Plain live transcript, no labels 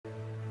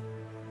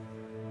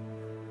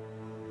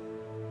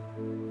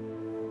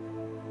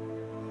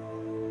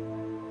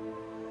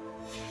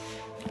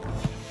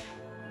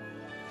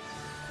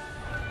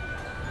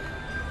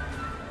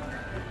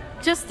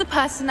just the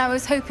person I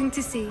was hoping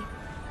to see.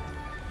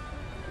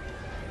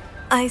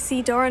 I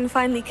see Doran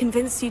finally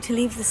convinced you to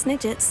leave the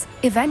Snidgets.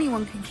 If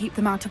anyone can keep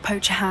them out of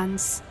Poacher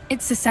hands,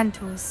 it's the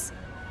Centaurs.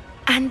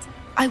 And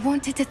I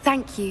wanted to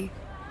thank you.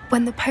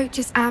 When the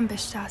Poachers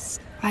ambushed us,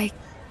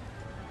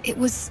 it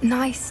was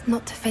nice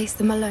not to face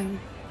them alone.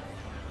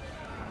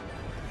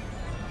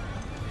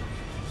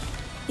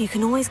 You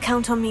can always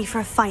count on me for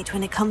a fight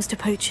when it comes to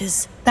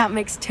Poachers. That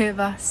makes two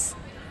of us.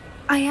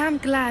 I am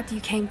glad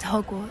you came to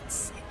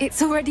Hogwarts.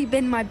 It's already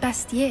been my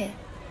best year.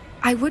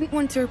 I wouldn't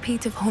want a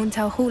repeat of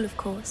Horntail Hall, of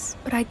course,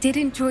 but I did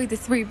enjoy the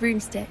Three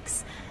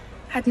Broomsticks.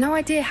 Had no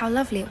idea how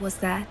lovely it was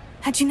there.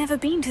 Had you never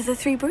been to the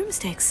Three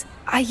Broomsticks?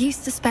 I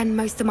used to spend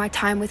most of my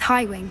time with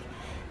Highwing,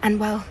 and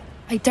well,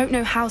 I don't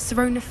know how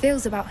Serona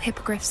feels about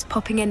hippogriffs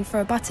popping in for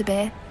a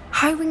butterbeer.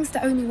 Highwing's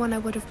the only one I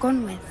would have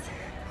gone with.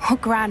 Or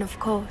Gran, of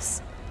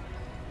course.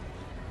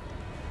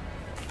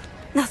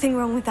 Nothing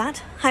wrong with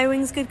that.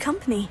 Highwing's good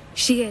company.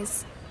 She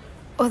is.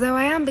 Although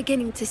I am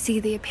beginning to see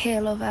the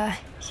appeal of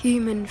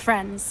human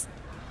friends.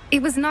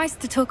 It was nice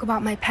to talk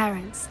about my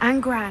parents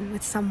and Gran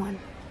with someone.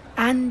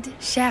 And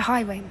share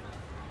Highwing.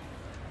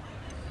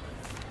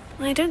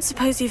 I don't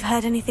suppose you've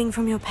heard anything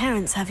from your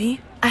parents, have you?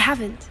 I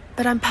haven't,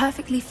 but I'm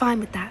perfectly fine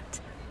with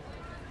that.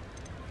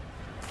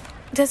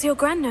 Does your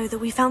Gran know that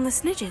we found the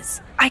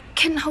Snidgets? I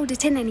couldn't hold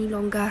it in any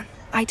longer.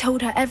 I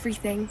told her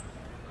everything.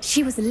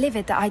 She was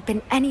livid that I'd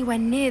been anywhere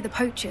near the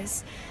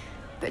Poachers,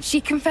 but she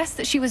confessed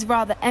that she was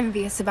rather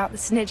envious about the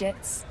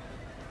Snidgets.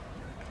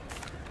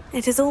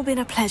 It has all been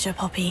a pleasure,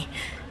 Poppy.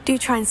 Do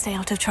try and stay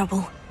out of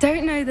trouble.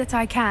 Don't know that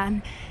I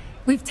can.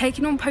 We've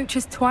taken on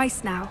Poachers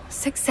twice now,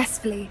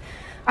 successfully.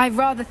 I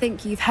rather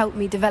think you've helped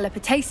me develop a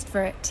taste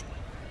for it.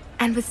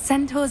 And with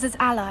Centaurs as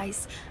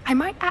allies, I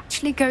might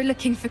actually go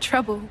looking for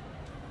trouble.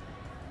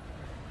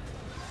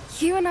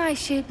 You and I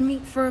should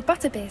meet for a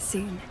butterbeer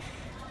soon.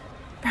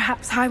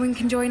 Perhaps Highwing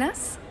can join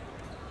us?